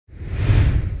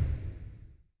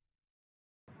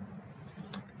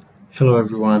Hello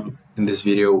everyone, in this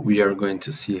video we are going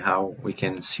to see how we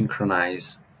can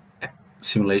synchronize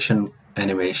simulation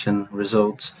animation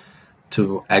results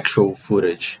to actual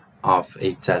footage of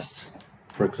a test,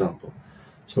 for example.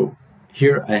 So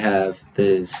here I have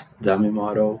this dummy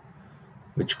model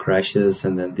which crashes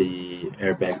and then the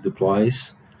airbag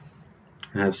deploys.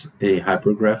 I have a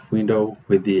hypergraph window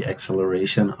with the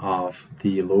acceleration of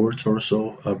the lower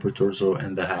torso, upper torso,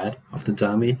 and the head of the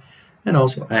dummy, and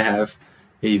also I have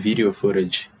a video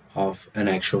footage of an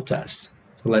actual test.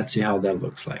 So let's see how that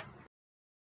looks like.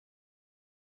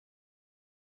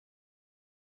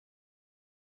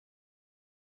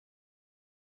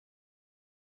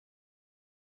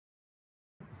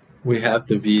 We have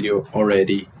the video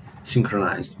already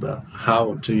synchronized, but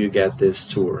how do you get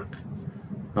this to work?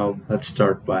 Well, let's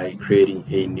start by creating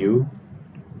a new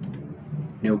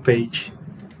page,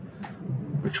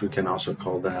 which we can also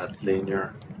call that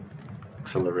linear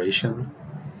acceleration.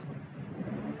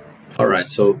 Alright,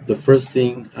 so the first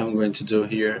thing I'm going to do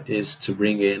here is to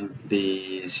bring in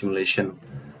the simulation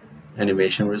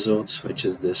animation results, which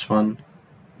is this one.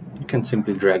 You can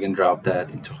simply drag and drop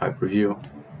that into HyperView.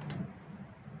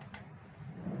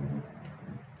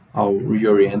 I'll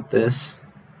reorient this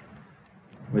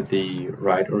with the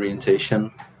right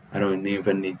orientation. I don't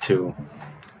even need to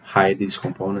hide these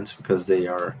components because they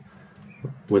are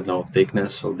with no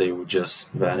thickness, so they will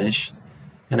just vanish,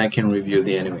 and I can review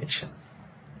the animation.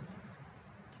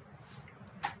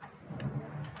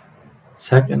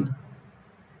 Second,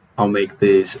 I'll make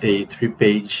this a three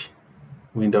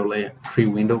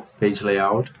window page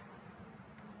layout,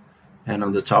 and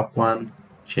on the top one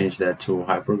change that to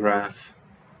hypergraph,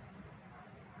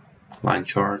 line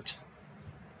chart,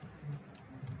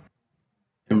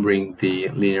 and bring the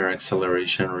linear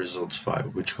acceleration results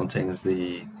file, which contains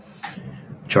the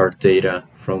chart data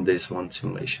from this one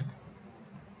simulation.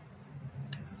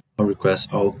 I'll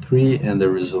request all three and the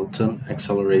resultant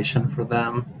acceleration for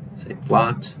them, say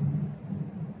plot.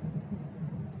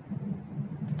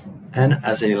 And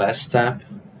as a last step,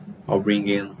 I'll bring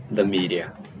in the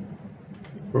media.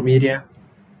 For media,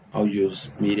 I'll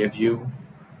use media view.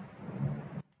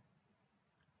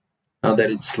 Now that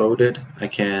it's loaded, I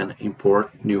can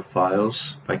import new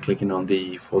files by clicking on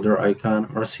the folder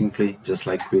icon, or simply, just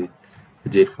like we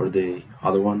did for the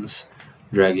other ones,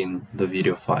 dragging the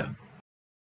video file.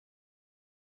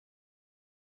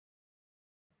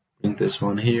 Bring this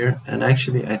one here, and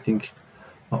actually I think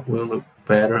what will look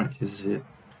better is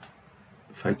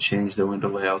if I change the window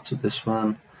layout to this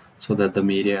one, so that the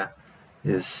media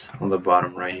is on the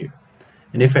bottom right here.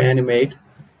 And if I animate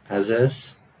as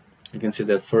is, you can see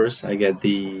that first I get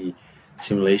the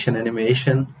simulation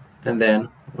animation, and then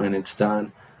when it's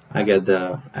done I get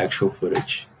the actual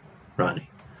footage running.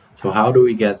 So how do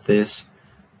we get this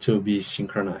to be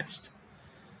synchronized?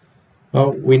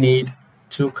 Well, we need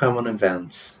two common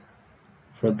events.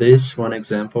 For this one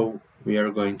example, we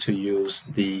are going to use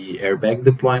the airbag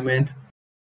deployment.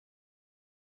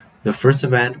 The first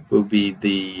event will be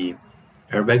the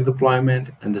airbag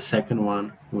deployment, and the second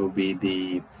one will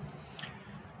be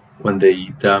when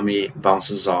the dummy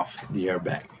bounces off the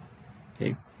airbag.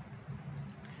 Okay.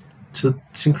 To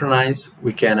synchronize,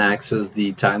 we can access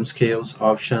the timescales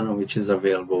option, which is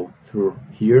available through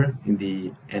here in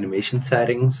the animation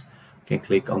settings. You can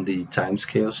click on the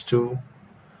timescales tool.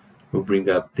 We'll bring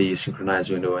up the synchronize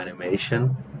window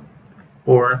animation,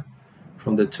 or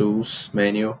from the tools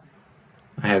menu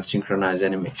I have synchronize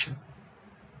animation.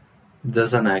 It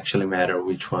doesn't actually matter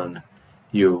which one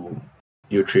you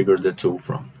trigger the tool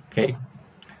from. Okay.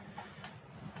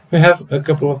 We have a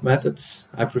couple of methods.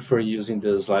 I prefer using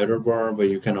the slider bar, but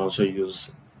you can also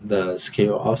use the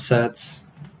scale offsets.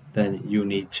 Then you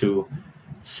need to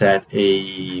set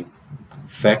a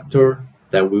factor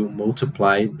that will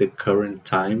multiply the current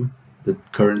time, the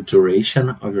current duration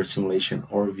of your simulation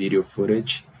or video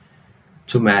footage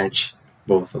to match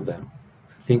both of them.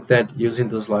 I think that using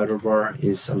the slider bar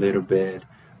is a little bit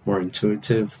more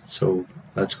intuitive, so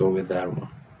let's go with that one.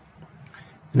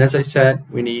 And as I said,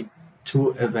 we need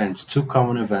two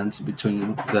common events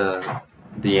between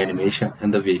the animation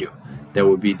and the video. There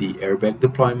will be the airbag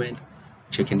deployment,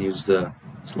 which I can use the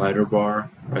slider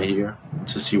bar right here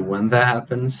to see when that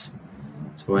happens.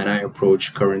 So when I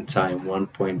approach current time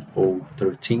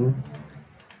 1.013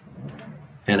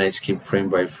 and I skip frame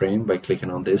by frame by clicking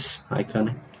on this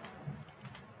icon,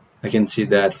 I can see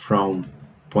that from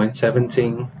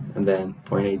 0.17 and then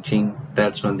 0.18,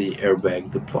 that's when the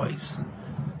airbag deploys.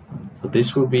 So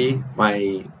this will be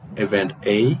my event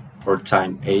A, or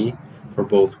time A, for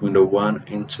both window 1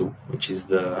 and 2, which is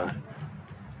the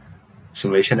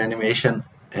simulation animation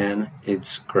and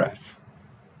its graph.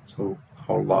 So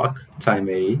I'll lock time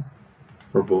A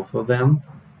for both of them.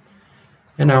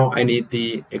 And now I need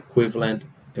the equivalent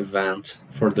event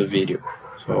for the video.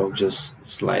 So I'll just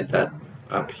slide that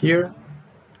up here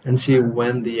and see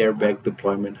when the airbag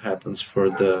deployment happens for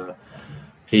the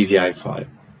AVI file.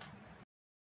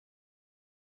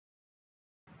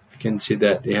 I can see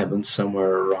that it happens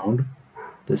somewhere around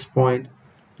this point.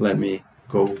 Let me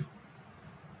go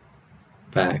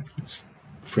back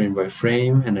frame by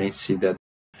frame, and I see that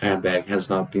airbag has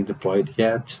not been deployed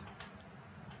yet.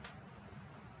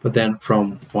 But then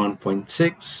from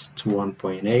 1.6 to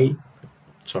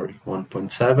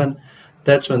 1.7,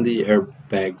 that's when the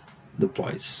airbag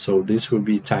deploys. So this will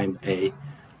be time A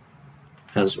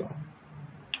as well.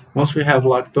 Once we have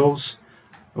locked those,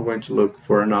 I'm going to look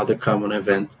for another common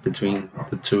event between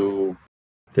the two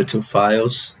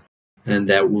files, and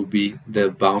that will be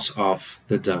the bounce off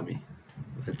the dummy.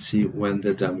 Let's see when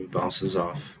the dummy bounces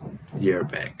off the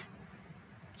airbag.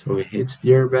 So it hits the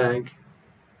airbag,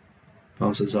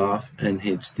 bounces off, and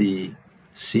hits the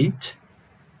seat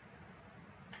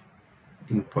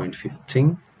in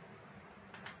 0.15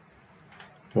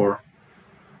 or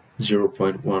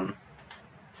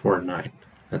 0.149.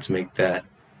 Let's make that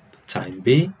the time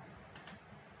B.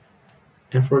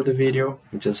 And for the video,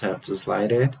 we just have to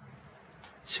slide it,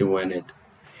 see when it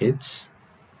hits,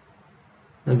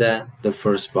 and then the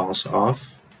first bounce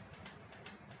off,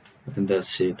 and the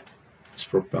seat is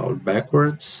propelled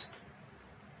backwards,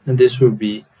 and this will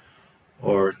be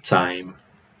our time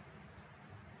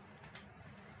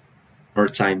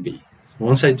B.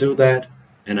 Once I do that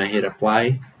and I hit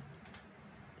apply,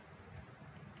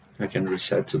 I can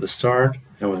reset to the start,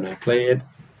 and when I play it,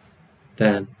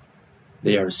 then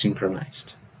they are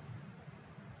synchronized.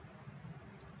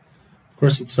 Of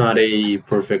course, it's not a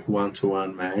perfect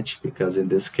one-to-one match, because in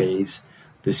this case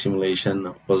the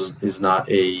simulation is not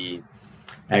a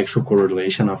actual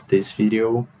correlation of this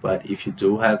video, but if you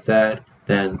do have that,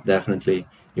 then definitely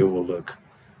it will look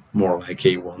more like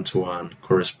a one-to-one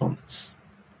correspondence.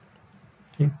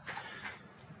 Okay.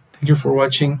 Thank you for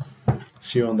watching.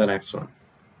 See you on the next one.